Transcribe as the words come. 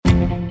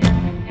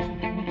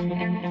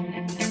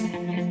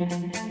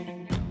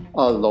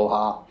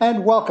Aloha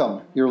and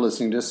welcome. You're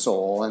listening to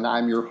Soul, and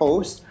I'm your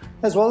host,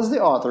 as well as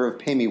the author of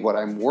Pay Me What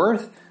I'm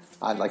Worth.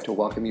 I'd like to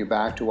welcome you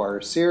back to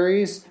our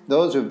series.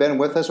 Those who've been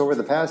with us over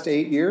the past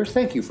 8 years,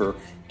 thank you for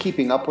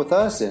keeping up with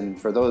us. And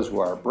for those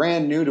who are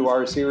brand new to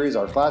our series,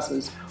 our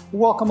classes,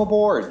 welcome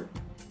aboard.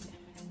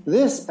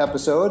 This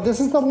episode, this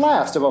is the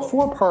last of a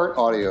 4-part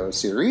audio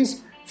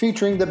series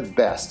featuring the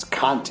best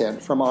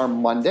content from our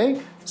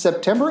Monday,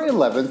 September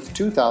 11th,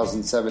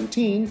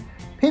 2017,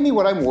 Pay Me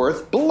What I'm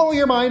Worth, Blow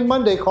Your Mind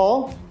Monday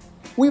call.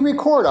 We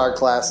record our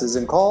classes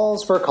and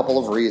calls for a couple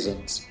of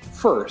reasons.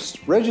 First,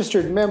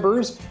 registered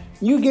members,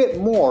 you get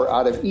more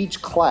out of each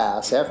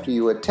class after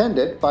you attend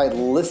it by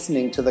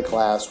listening to the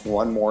class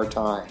one more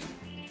time.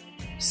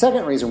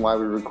 Second reason why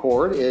we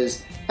record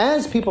is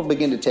as people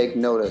begin to take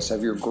notice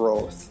of your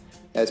growth,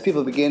 as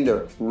people begin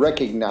to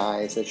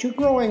recognize that you're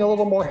growing a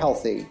little more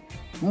healthy,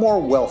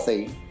 more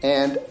wealthy,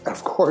 and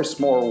of course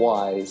more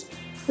wise,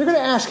 they're going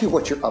to ask you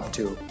what you're up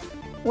to.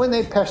 When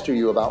they pester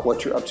you about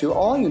what you're up to,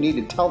 all you need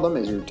to tell them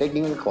is you're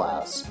taking a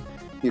class.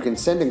 You can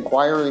send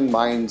inquiring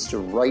minds to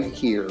right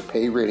here,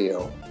 Pay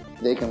Radio.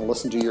 They can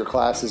listen to your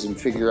classes and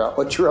figure out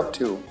what you're up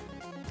to.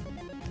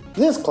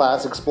 This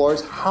class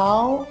explores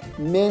how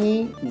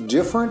many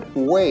different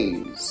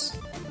ways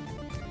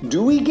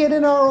do we get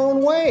in our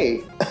own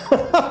way?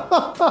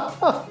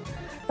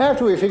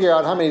 After we figure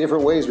out how many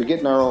different ways we get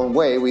in our own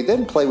way, we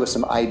then play with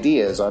some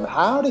ideas on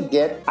how to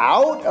get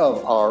out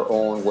of our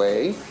own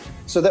way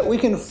so that we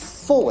can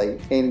fully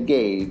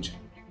engage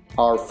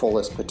our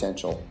fullest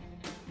potential.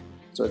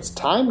 So it's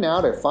time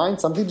now to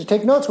find something to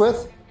take notes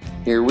with.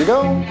 Here we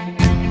go.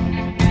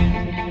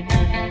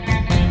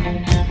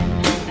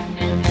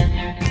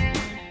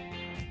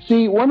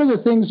 See, one of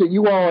the things that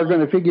you all are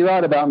going to figure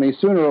out about me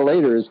sooner or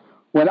later is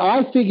when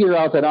I figure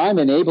out that I'm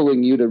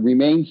enabling you to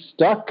remain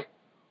stuck,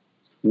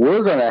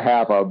 we're going to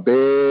have a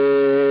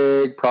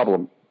big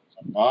problem.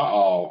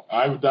 Uh-oh,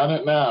 I've done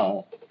it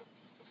now.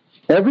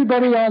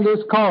 Everybody on this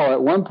call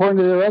at one point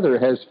or other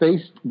has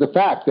faced the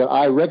fact that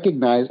I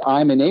recognize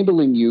I'm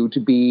enabling you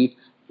to be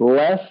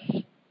less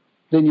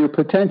than your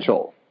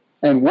potential.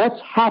 And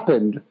what's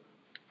happened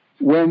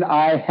when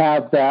I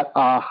have that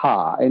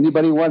aha?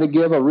 Anybody want to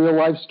give a real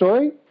life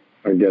story?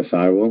 I guess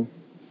I will.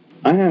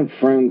 I had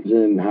friends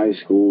in high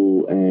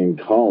school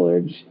and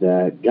college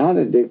that got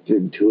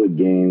addicted to a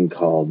game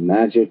called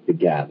Magic the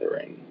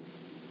Gathering.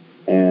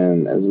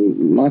 And as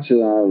much as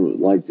I would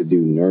like to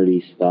do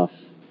nerdy stuff,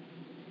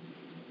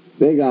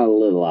 they got a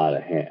little out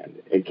of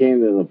hand. It came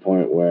to the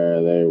point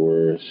where they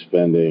were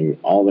spending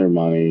all their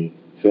money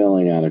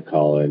failing out of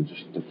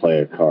college to play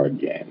a card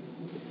game.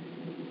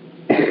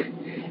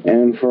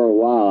 And for a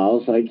while, I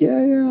was like,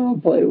 yeah, I'll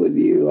play with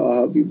you. I'll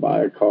help you buy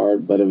a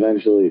card. But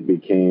eventually it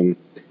became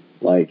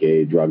like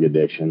a drug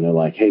addiction. They're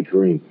like, hey,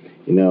 Kareem,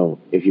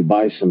 if you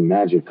buy some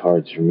Magic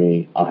cards for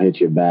me, I'll hit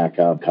you back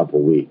up a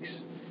couple weeks.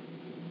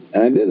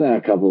 And I did that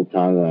a couple of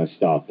times and I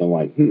stopped. I'm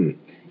like,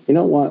 you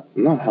know what?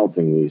 I'm not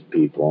helping these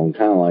people. I'm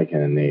kind of like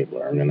an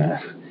enabler.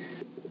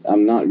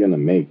 I'm not going to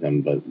make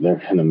them, but they're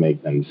going to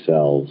make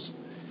themselves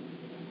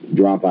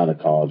drop out of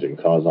college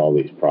and cause all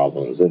these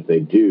problems. If they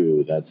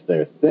do, that's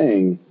their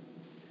thing,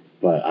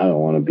 but I don't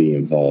want to be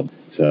involved.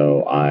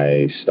 So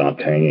I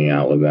stopped hanging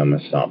out with them. I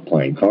stopped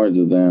playing cards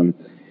with them,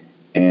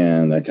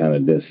 and I kind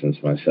of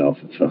distanced myself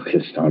and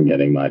focused on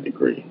getting my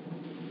degree.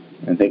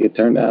 I think it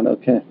turned out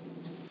okay.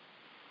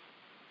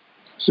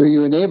 So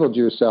you enabled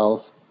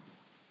yourself,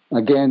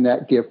 again,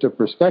 that gift of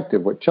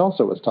perspective, what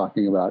Chelsea was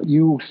talking about.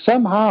 You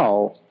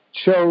somehow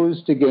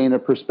chose to gain a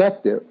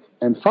perspective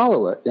and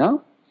follow it, yeah?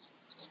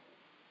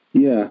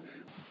 Yeah.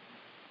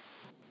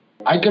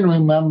 I can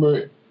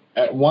remember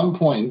at one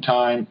point in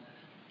time,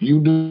 you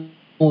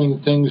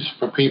doing things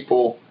for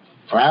people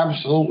for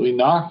absolutely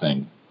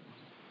nothing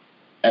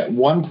at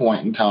one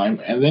point in time,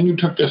 and then you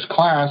took this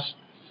class,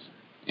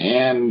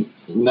 and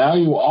now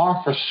you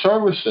offer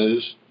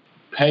services,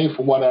 pay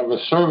for whatever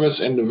service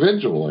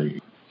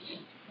individually.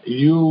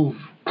 You've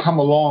come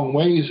a long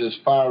ways as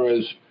far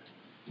as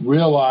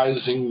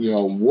realizing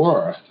your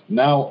worth.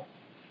 Now,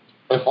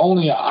 if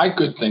only I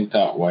could think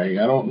that way.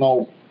 I don't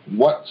know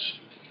what's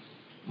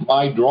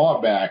my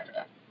drawback.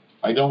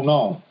 I don't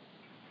know.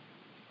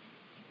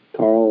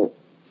 Carl,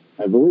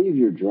 I believe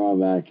your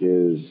drawback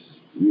is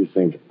you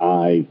think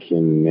I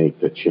can make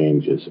the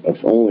changes.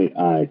 If only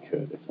I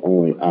could. If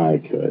only I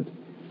could.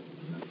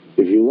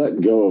 If you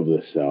let go of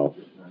the self,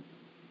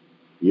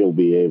 you'll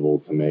be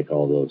able to make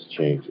all those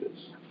changes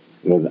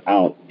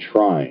without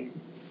trying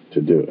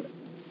to do it.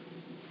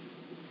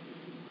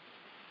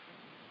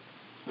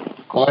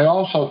 Well, I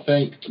also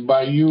think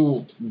by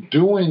you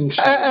doing Did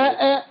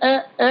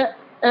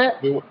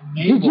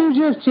you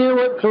just hear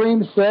what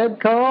Kareem said,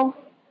 Carl?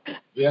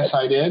 Yes,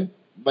 I did.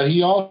 But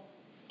he also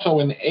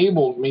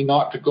enabled me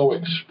not to go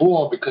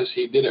explore because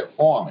he did it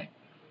for me.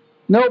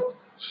 Nope.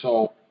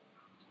 So.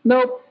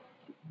 Nope.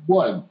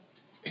 What?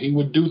 He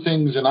would do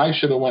things and I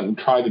should have went and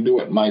tried to do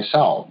it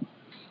myself.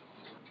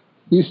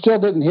 You still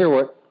didn't hear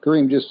what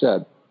Kareem just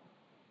said.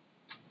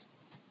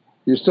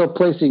 You're still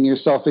placing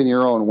yourself in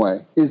your own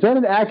way. Is that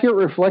an accurate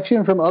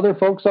reflection from other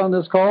folks on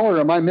this call, or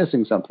am I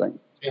missing something?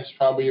 Yes,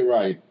 probably you're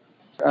right.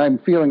 I'm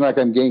feeling like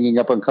I'm ganging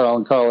up on Carl.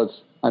 And Carl,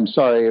 I'm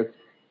sorry.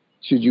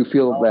 Should you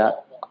feel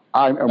that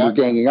we're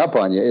ganging up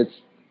on you? It's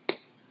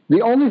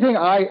the only thing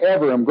I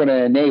ever am going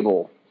to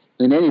enable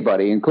in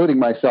anybody, including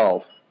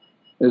myself,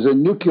 is a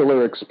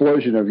nuclear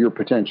explosion of your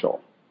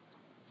potential.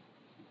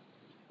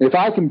 If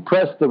I can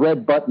press the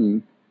red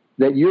button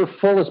that your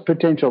fullest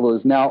potential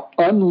is now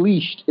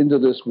unleashed into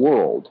this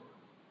world,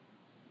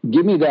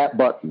 give me that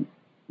button.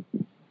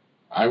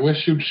 I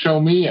wish you'd show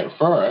me at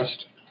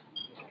first.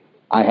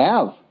 I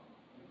have.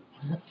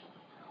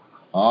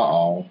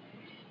 Uh-oh.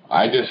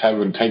 I just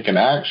haven't taken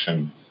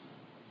action.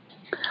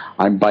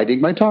 I'm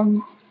biting my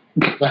tongue.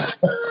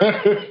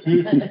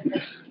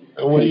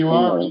 Well, you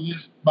are,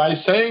 by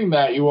saying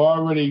that, you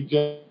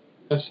already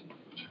just,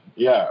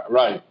 yeah,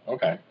 right,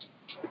 okay.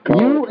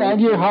 You and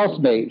your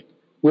housemate,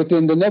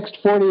 within the next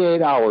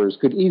 48 hours,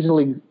 could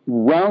easily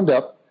round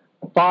up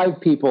 5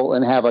 people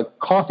and have a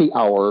coffee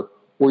hour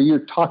where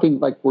you're talking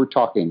like we're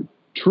talking.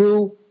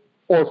 True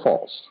or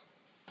false?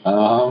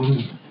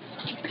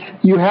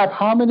 You have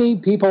how many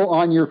people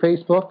on your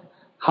Facebook?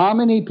 How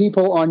many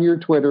people on your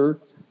Twitter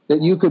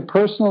that you could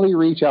personally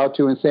reach out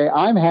to and say,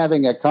 I'm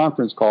having a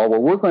conference call where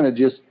we're going to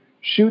just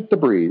shoot the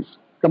breeze.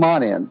 Come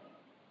on in.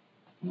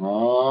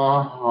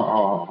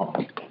 Oh.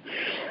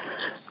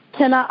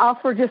 Can I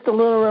offer just a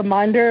little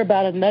reminder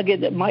about a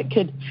nugget that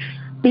could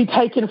be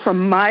taken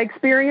from my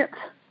experience?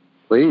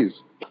 Please.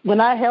 When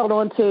I held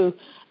on to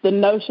the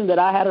notion that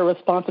I had a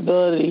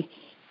responsibility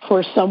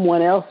for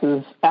someone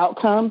else's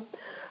outcome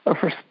or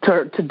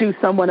to do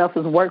someone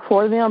else's work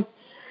for them,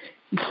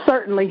 it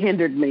certainly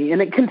hindered me.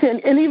 And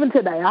and even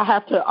today, I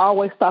have to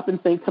always stop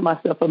and think to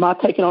myself, am I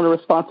taking on a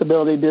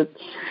responsibility that,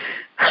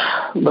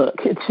 look,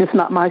 it's just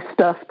not my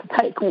stuff to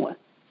take on.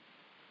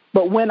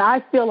 But when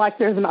I feel like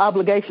there's an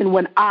obligation,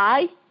 when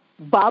I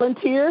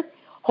volunteer,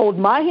 hold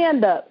my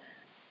hand up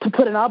to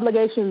put an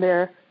obligation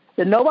there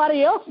that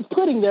nobody else is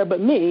putting there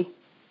but me,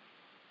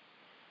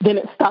 then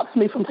it stops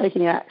me from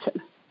taking action.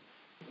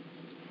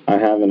 I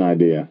have an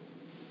idea,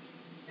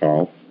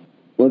 Carl.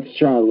 Let's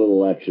try a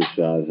little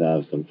exercise,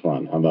 have some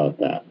fun. How about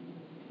that?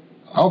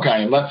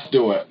 Okay, let's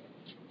do it.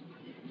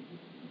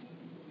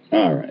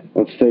 All right,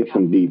 let's take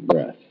some deep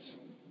breaths.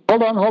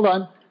 Hold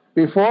on.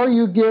 Before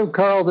you give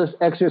Carl this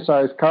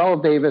exercise, Carl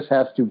Davis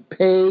has to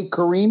pay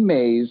Kareem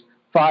Mays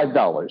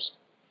 $5.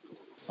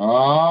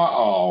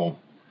 Uh-oh.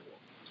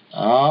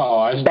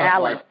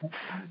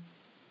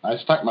 I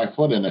stuck my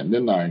foot in it,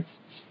 didn't I?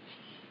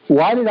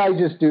 Why did I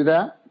just do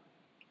that?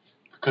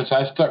 Because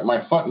I stuck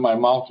my foot in my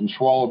mouth and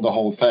swallowed the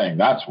whole thing.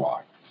 That's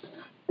why.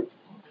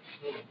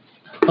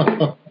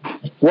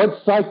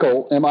 What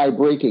cycle am I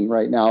breaking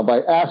right now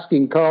by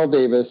asking Carl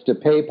Davis to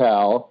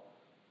PayPal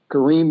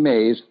Kareem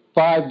Mays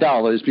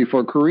 $5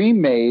 before Kareem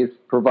Mays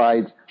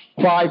provides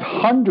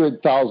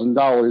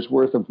 $500,000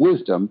 worth of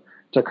wisdom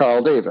to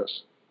Carl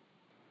Davis?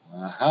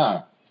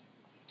 Uh-huh.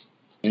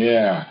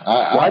 Yeah.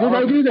 Why did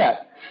I do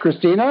that?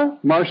 Christina?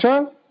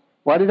 Marcia?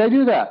 Why did I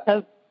do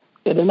that?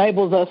 It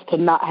enables us to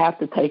not have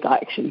to take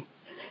action.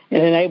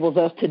 It enables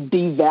us to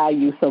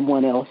devalue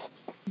someone else.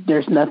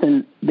 There's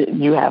nothing that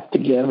you have to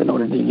give in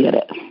order to get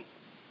it.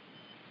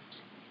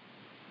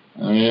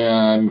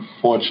 Yeah,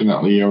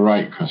 unfortunately, you're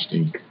right,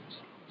 Christine.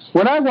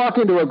 When I walk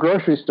into a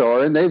grocery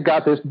store and they've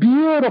got this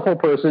beautiful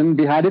person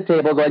behind a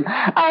table going,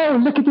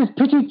 oh, look at this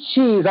pretty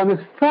cheese on this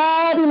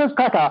fabulous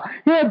cracker.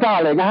 Here,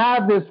 darling, I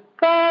have this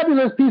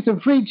fabulous piece of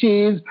free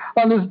cheese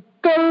on this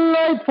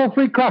delightful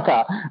free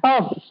cracker.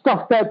 I'll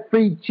stuff that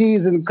free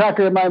cheese and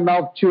cracker in my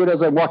mouth, chew it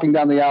as I'm walking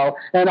down the aisle,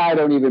 and I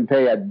don't even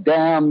pay a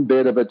damn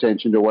bit of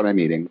attention to what I'm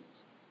eating.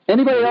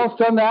 Anybody else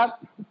done that?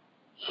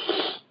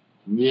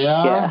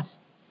 Yeah.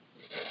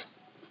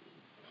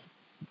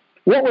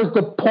 What was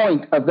the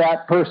point of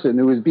that person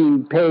who was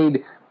being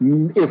paid,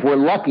 if we're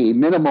lucky,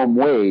 minimum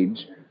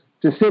wage,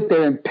 to sit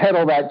there and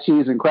peddle that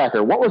cheese and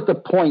cracker? What was the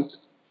point?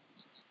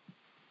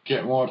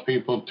 Get more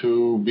people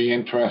to be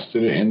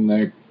interested in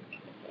the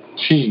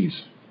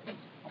cheese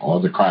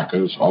or the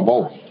crackers or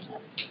both.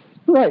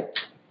 Right.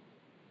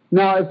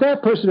 Now, if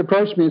that person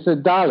approached me and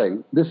said,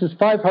 darling, this is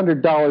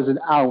 $500 an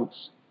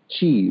ounce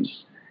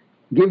cheese.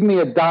 Give me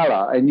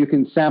 $1 and you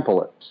can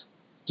sample it.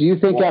 Do you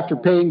think after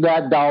paying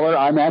that $1,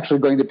 I'm actually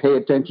going to pay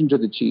attention to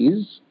the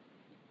cheese?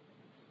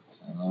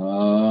 I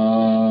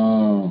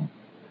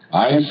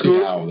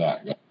see how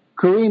that goes.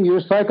 Kareem,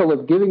 your cycle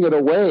of giving it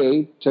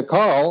away to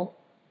Carl,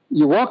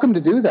 you're welcome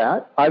to do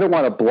that. I don't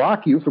want to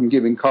block you from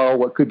giving Carl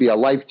what could be a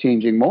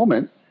life-changing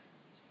moment.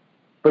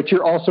 But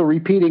you're also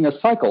repeating a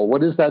cycle.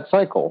 What is that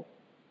cycle?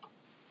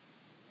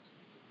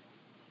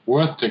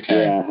 Worth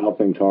decay. Yeah,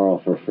 helping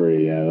Carl for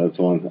free. Yeah, that's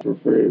one for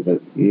free.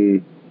 But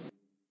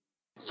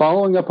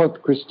following up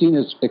with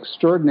Christina's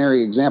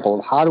extraordinary example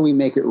of how do we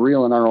make it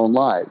real in our own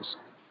lives.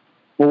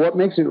 Well, what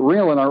makes it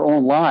real in our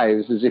own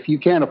lives is if you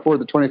can't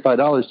afford the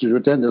 $25 to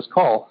attend this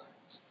call,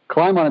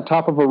 climb on the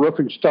top of a roof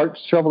and start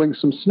shoveling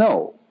some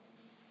snow.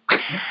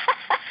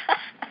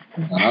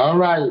 All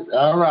right.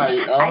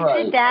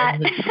 I did that.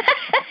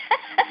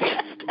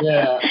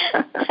 Yeah,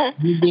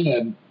 you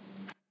did.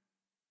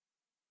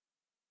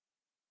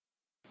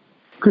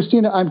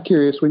 Christina, I'm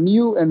curious, when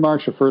you and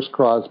Marcia first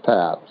crossed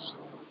paths,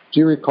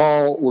 do you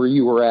recall where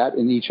you were at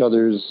in each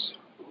other's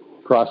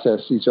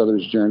process, each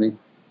other's journey?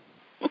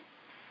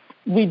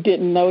 We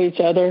didn't know each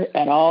other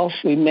at all.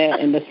 We met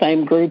in the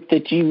same group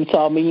that you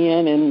saw me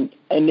in and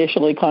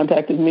initially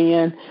contacted me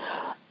in,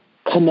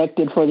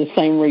 connected for the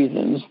same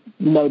reasons.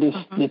 Noticed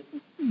that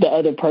the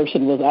other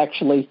person was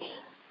actually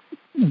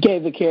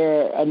gave a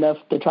care enough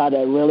to try to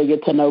really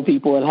get to know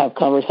people and have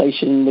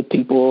conversation with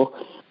people.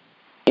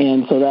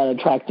 And so that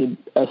attracted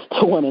us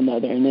to one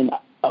another. And then,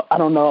 I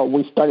don't know,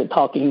 we started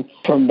talking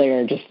from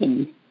there, just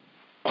in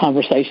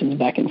conversations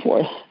back and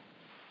forth.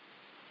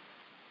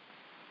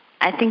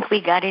 I think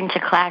we got into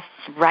class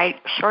right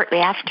shortly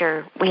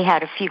after we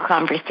had a few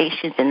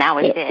conversations, and that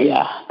was it.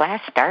 Yeah.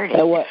 Class started.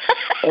 It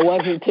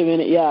wasn't 2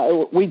 minutes.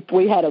 Yeah,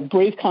 we had a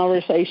brief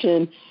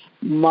conversation.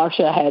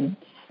 Marcia had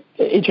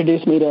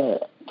introduced me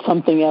to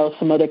something else,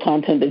 some other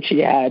content that she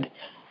had.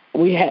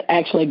 We had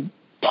actually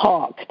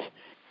talked,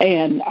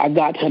 and I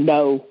got to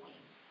know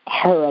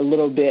her a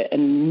little bit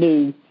and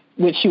knew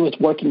what she was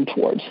working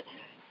towards.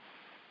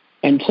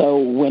 And so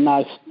when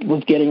I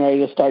was getting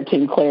ready to start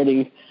Team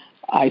Clarity,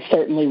 I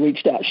certainly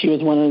reached out. She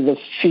was one of the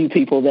few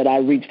people that I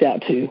reached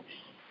out to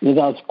because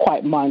I was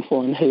quite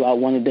mindful in who I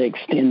wanted to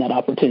extend that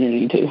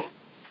opportunity to.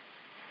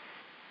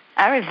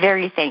 I was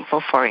very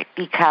thankful for it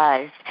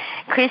because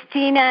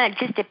Christina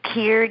just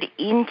appeared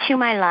into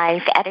my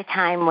life at a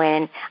time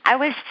when I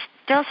was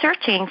still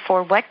searching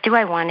for what do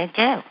I want to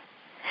do.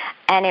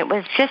 And it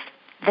was just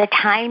the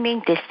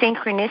timing, the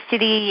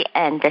synchronicity,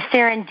 and the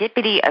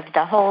serendipity of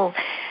the whole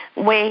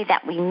way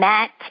that we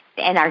met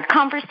and our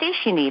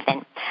conversation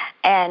even.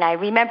 And I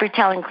remember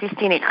telling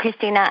Christina,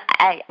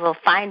 I will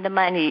find the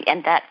money.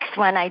 And that's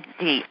when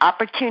the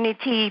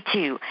opportunity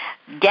to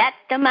get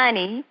the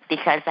money,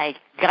 because I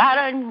got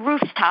on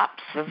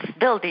rooftops of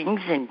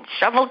buildings and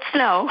shoveled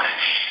snow.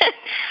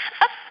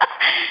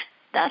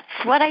 That's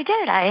what I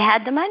did. I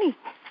had the money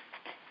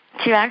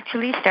to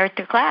actually start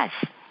the class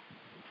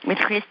with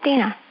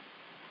Christina.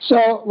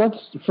 So let's,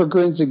 for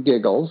grins and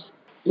giggles,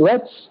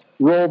 let's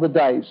roll the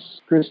dice.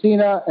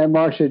 Christina and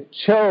Marcia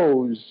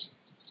chose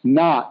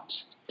not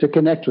to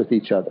connect with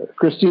each other.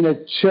 Christina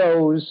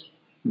chose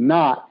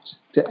not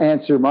to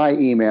answer my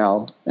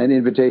email, an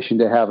invitation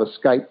to have a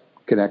Skype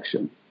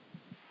connection.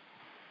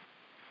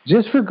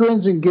 Just for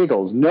grins and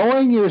giggles,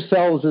 knowing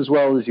yourselves as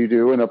well as you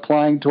do and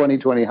applying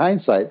 20/20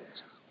 hindsight,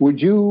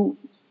 would you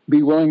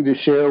be willing to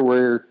share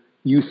where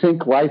you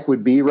think life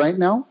would be right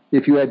now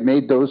if you had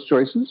made those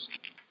choices?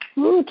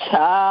 Ooh,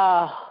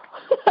 child.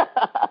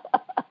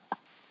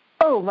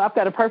 Oh, I've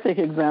got a perfect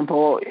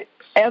example.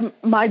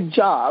 My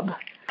job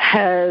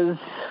has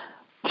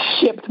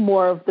shipped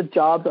more of the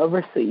jobs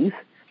overseas.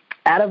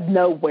 Out of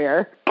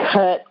nowhere,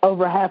 cut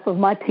over half of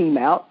my team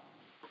out.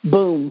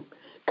 Boom,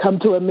 come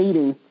to a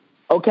meeting.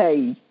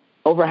 Okay,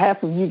 over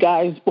half of you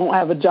guys won't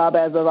have a job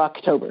as of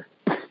October.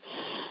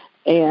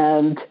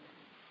 And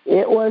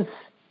it was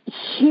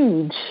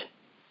huge,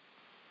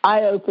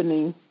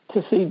 eye-opening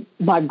to see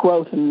my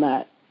growth in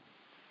that.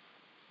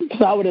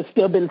 Because I would have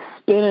still been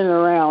spinning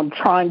around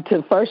trying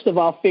to, first of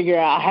all, figure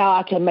out how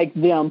I can make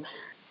them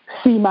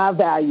see my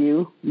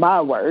value,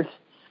 my worth.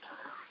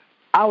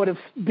 I would have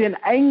been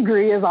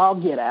angry as all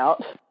get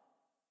out.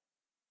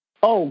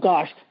 Oh,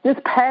 gosh, this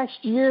past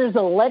year's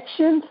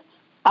elections,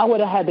 I would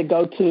have had to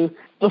go to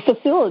the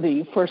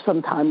facility for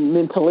some time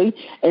mentally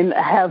and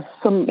have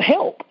some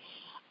help.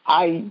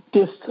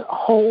 This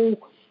whole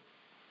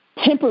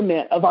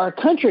temperament of our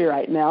country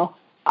right now,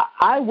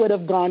 I would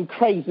have gone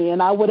crazy,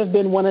 and I would have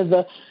been one of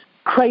the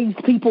crazy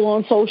people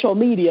on social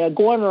media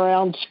going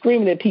around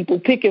screaming at people,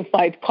 picking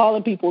fights,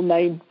 calling people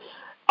names,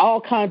 all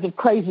kinds of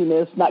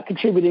craziness, not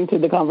contributing to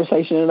the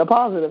conversation in a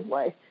positive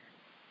way.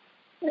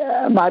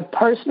 My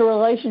personal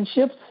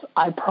relationships,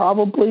 I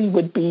probably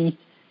would be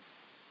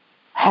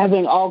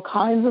having all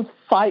kinds of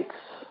fights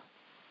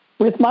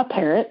with my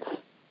parents.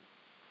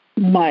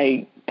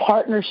 My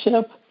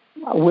partnership,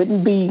 I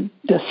wouldn't be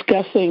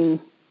discussing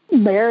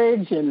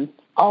marriage and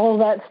all of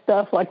that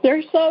stuff. Like,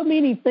 there's so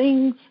many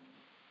things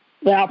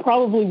that I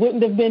probably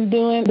wouldn't have been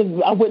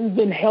doing. I wouldn't have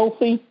been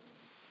healthy.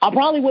 I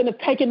probably wouldn't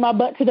have taken my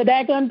butt to the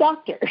daggone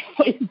doctor,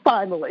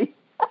 finally.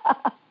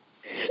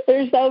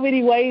 There's so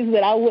many ways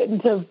that I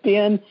wouldn't have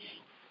been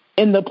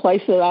in the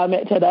place that I'm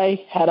at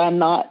today had I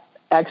not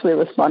actually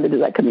responded to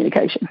that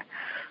communication.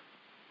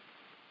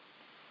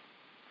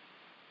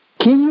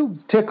 Can you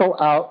tickle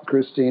out,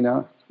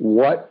 Christina,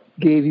 what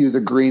gave you the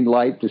green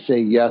light to say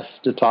yes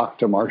to talk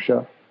to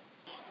Marcia?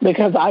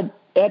 Because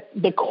at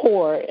the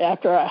core,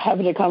 after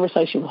having a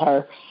conversation with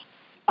her,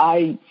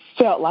 I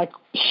felt like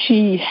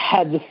she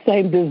had the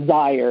same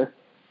desire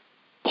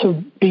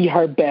to be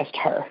her best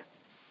her.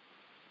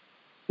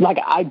 Like,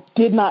 I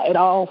did not at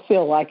all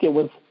feel like it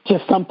was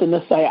just something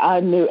to say. I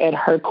knew at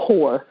her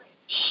core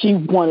she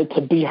wanted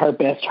to be her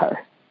best her.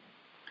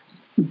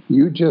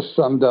 You just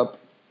summed up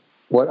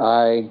what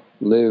I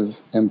live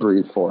and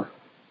breathe for.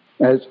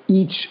 As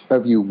each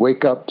of you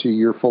wake up to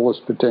your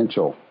fullest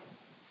potential,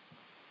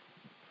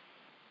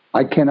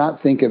 I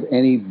cannot think of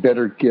any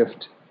better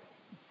gift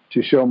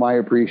to show my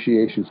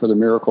appreciation for the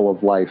miracle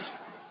of life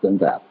than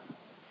that.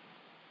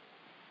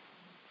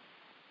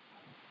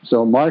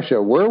 So,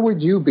 Marcia, where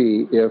would you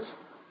be if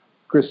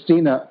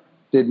Christina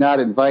did not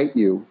invite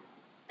you?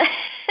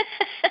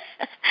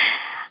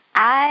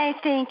 I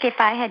think if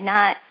I had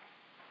not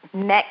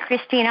met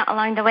Christina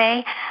along the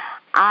way,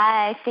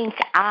 I think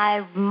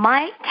I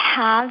might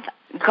have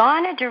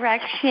gone a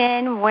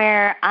direction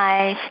where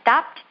I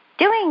stopped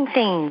doing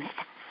things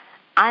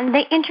on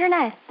the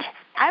internet.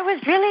 I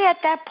was really at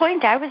that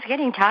point, I was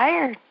getting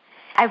tired.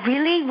 I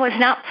really was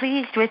not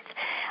pleased with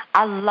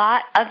a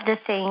lot of the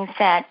things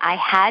that I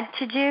had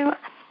to do.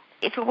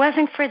 If it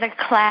wasn't for the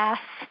class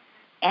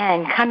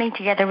and coming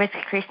together with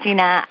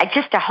Christina,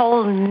 just a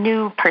whole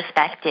new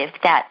perspective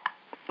that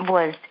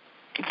was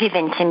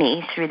given to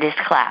me through this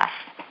class.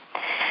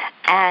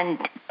 And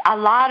a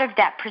lot of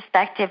that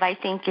perspective, I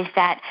think, is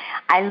that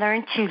I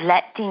learned to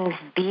let things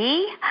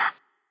be.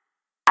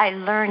 I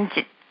learned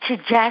to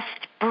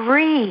just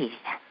breathe,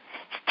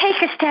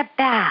 take a step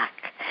back,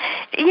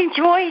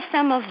 enjoy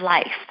some of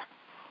life,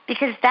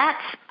 because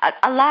that's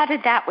a lot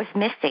of that was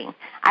missing.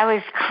 I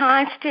was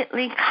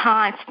constantly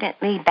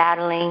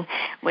battling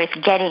with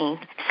getting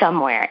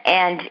somewhere,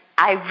 and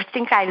I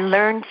think I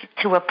learned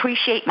to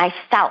appreciate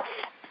myself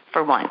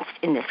for once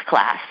in this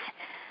class.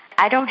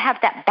 I don't have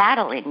that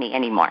battle in me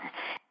anymore.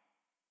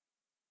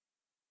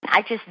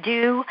 I just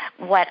do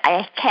what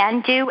I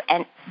can do,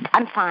 and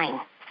I'm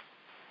fine.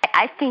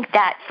 I think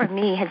that, for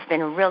me, has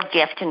been a real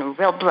gift and a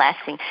real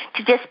blessing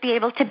to just be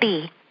able to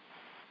be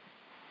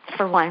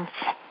for once.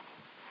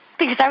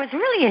 Because I was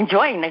really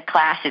enjoying the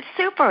classes,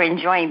 super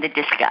enjoying the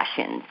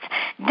discussions,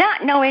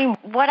 not knowing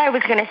what I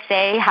was going to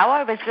say, how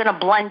I was going to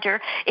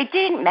blunder. It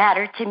didn't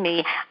matter to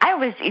me. I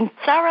was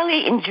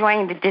thoroughly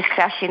enjoying the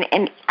discussion,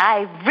 and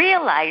I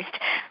realized,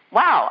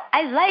 wow,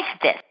 I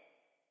like this.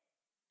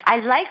 I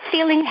like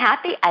feeling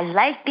happy, I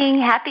like being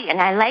happy, and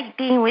I like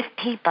being with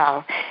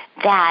people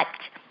that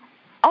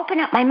open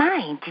up my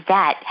mind,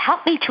 that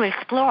help me to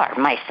explore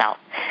myself,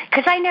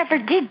 because I never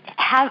did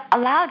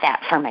allow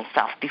that for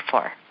myself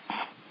before.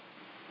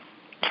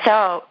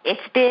 So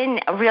it's been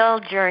a real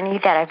journey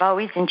that I've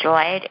always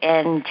enjoyed,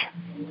 and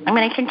I'm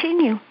going to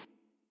continue.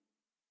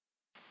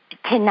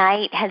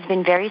 Tonight has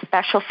been very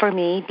special for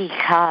me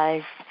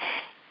because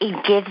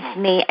it gives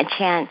me a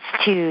chance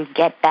to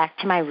get back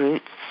to my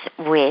roots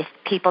with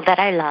people that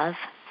I love,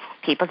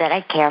 people that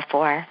I care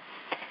for.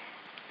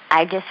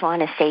 I just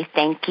want to say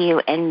thank you,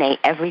 and may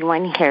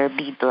everyone here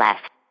be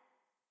blessed.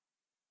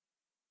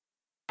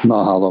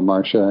 Mahalo,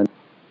 Marcia.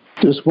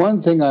 There's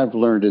one thing I've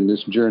learned in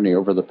this journey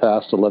over the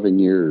past 11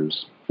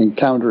 years,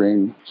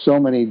 encountering so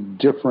many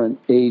different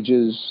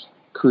ages,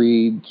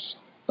 creeds,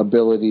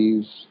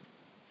 abilities.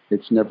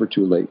 It's never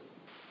too late.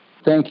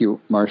 Thank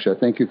you, Marcia.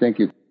 Thank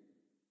you.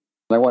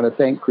 I want to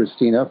thank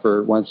Christina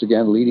for once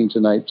again leading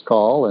tonight's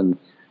call and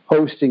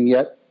hosting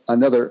yet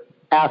another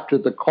After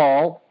the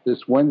Call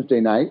this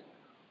Wednesday night.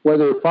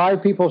 Whether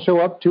 5 people show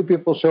up, 2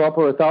 people show up,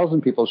 or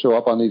 1,000 people show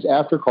up on these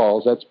after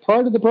calls, that's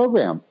part of the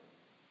program.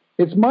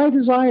 It's my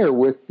desire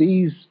with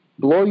these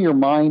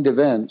blow-your-mind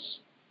events,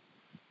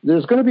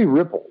 there's going to be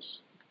ripples.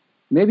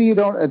 Maybe you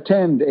don't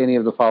attend any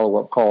of the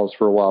follow-up calls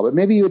for a while, but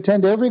maybe you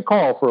attend every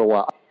call for a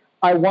while.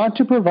 I want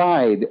to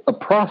provide a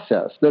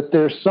process that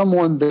there's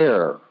someone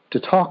there to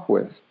talk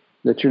with,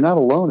 that you're not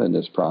alone in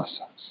this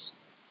process.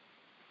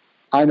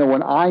 I know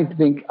when I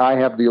think I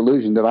have the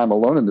illusion that I'm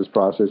alone in this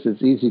process,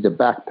 it's easy to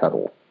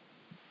backpedal.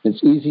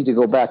 It's easy to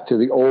go back to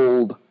the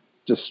old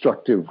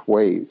destructive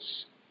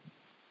ways.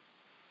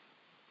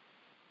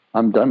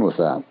 I'm done with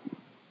that.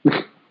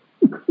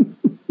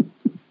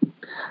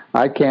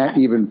 I can't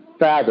even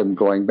fathom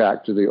going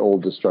back to the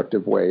old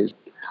destructive ways.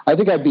 I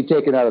think I'd be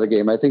taken out of the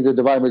game. I think the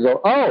divine would go,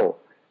 oh,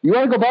 you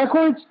want to go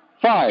backwards?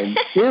 Fine.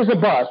 Here's a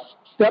bus.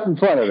 Step in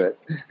front of it.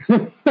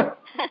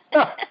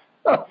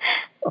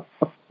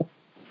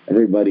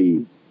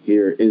 Everybody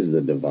here is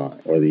the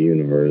divine, or the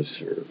universe,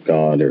 or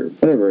God, or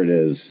whatever it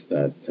is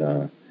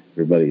that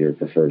everybody here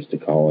prefers to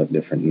call it,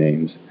 different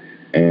names.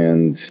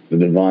 And the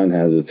divine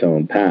has its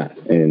own path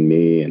in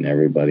me and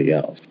everybody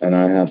else. And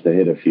I have to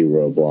hit a few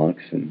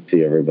roadblocks and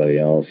see everybody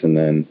else, and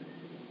then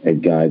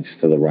it guides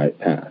to the right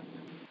path.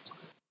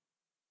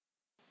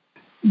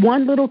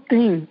 One little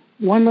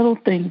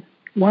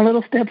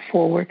step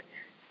forward,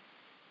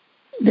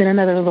 then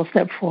another little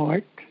step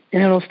forward,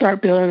 and it'll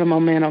start building the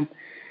momentum.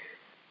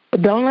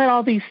 But don't let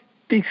all these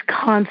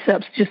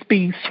concepts just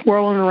be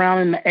swirling around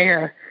in the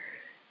air.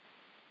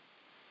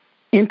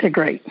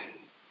 Integrate.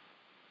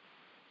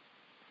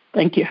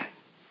 Thank you.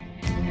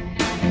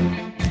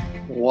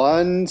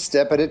 One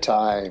step at a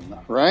time,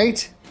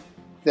 right?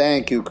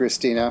 Thank you,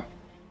 Christina.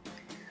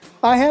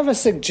 I have a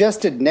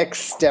suggested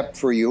next step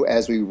for you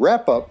as we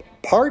wrap up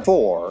Part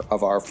 4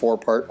 of our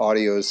 4-part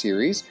audio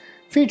series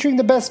featuring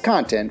the best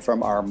content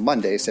from our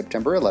Monday,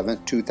 September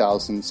 11th,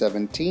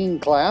 2017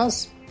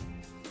 class.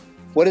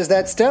 What is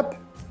that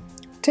step?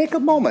 Take a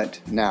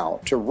moment now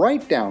to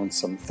write down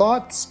some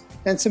thoughts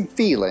and some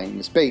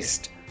feelings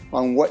based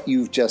on what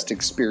you've just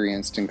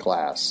experienced in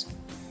class.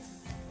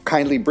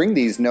 kindly bring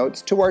these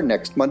notes to our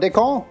next Monday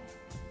call.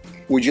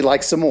 Would you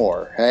like some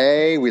more?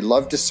 Hey, we'd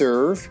love to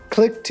serve.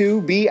 Click to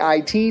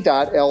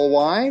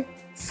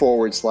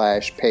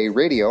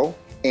bit.ly/payradio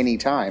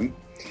anytime.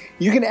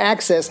 You can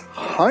access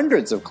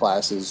hundreds of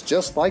classes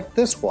just like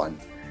this one.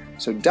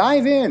 So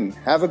dive in,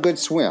 have a good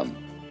swim.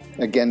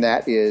 Again,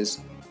 that is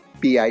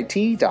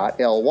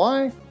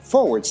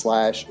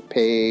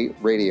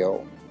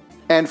bit.ly/payradio.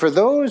 And for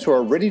those who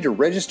are ready to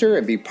register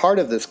and be part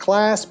of this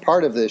class,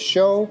 part of this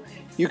show,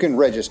 you can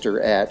register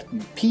at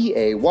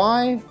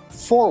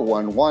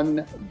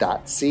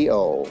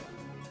pay411.co.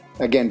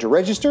 Again, to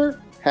register,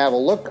 have a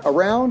look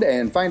around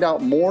and find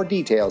out more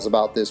details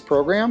about this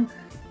program.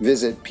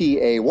 Visit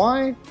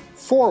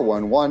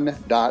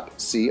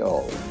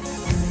pay411.co.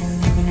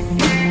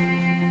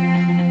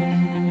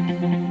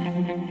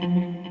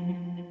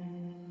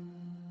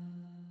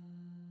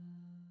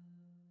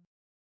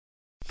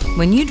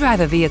 When you drive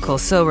a vehicle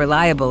so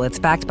reliable it's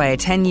backed by a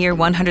 10-year,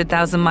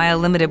 100,000-mile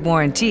limited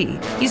warranty,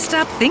 you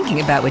stop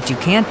thinking about what you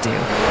can't do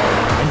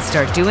and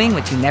start doing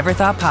what you never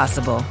thought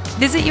possible.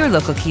 Visit your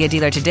local Kia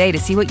dealer today to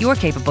see what you're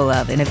capable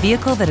of in a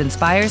vehicle that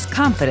inspires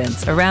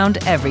confidence around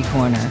every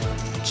corner.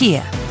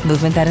 Kia,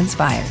 movement that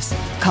inspires.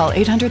 Call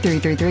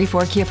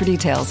 800-333-4KIA for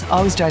details.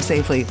 Always drive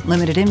safely.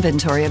 Limited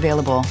inventory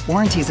available.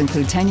 Warranties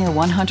include 10-year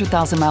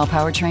 100,000-mile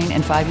powertrain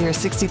and 5-year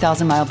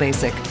 60,000-mile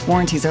basic.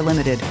 Warranties are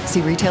limited. See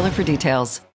retailer for details.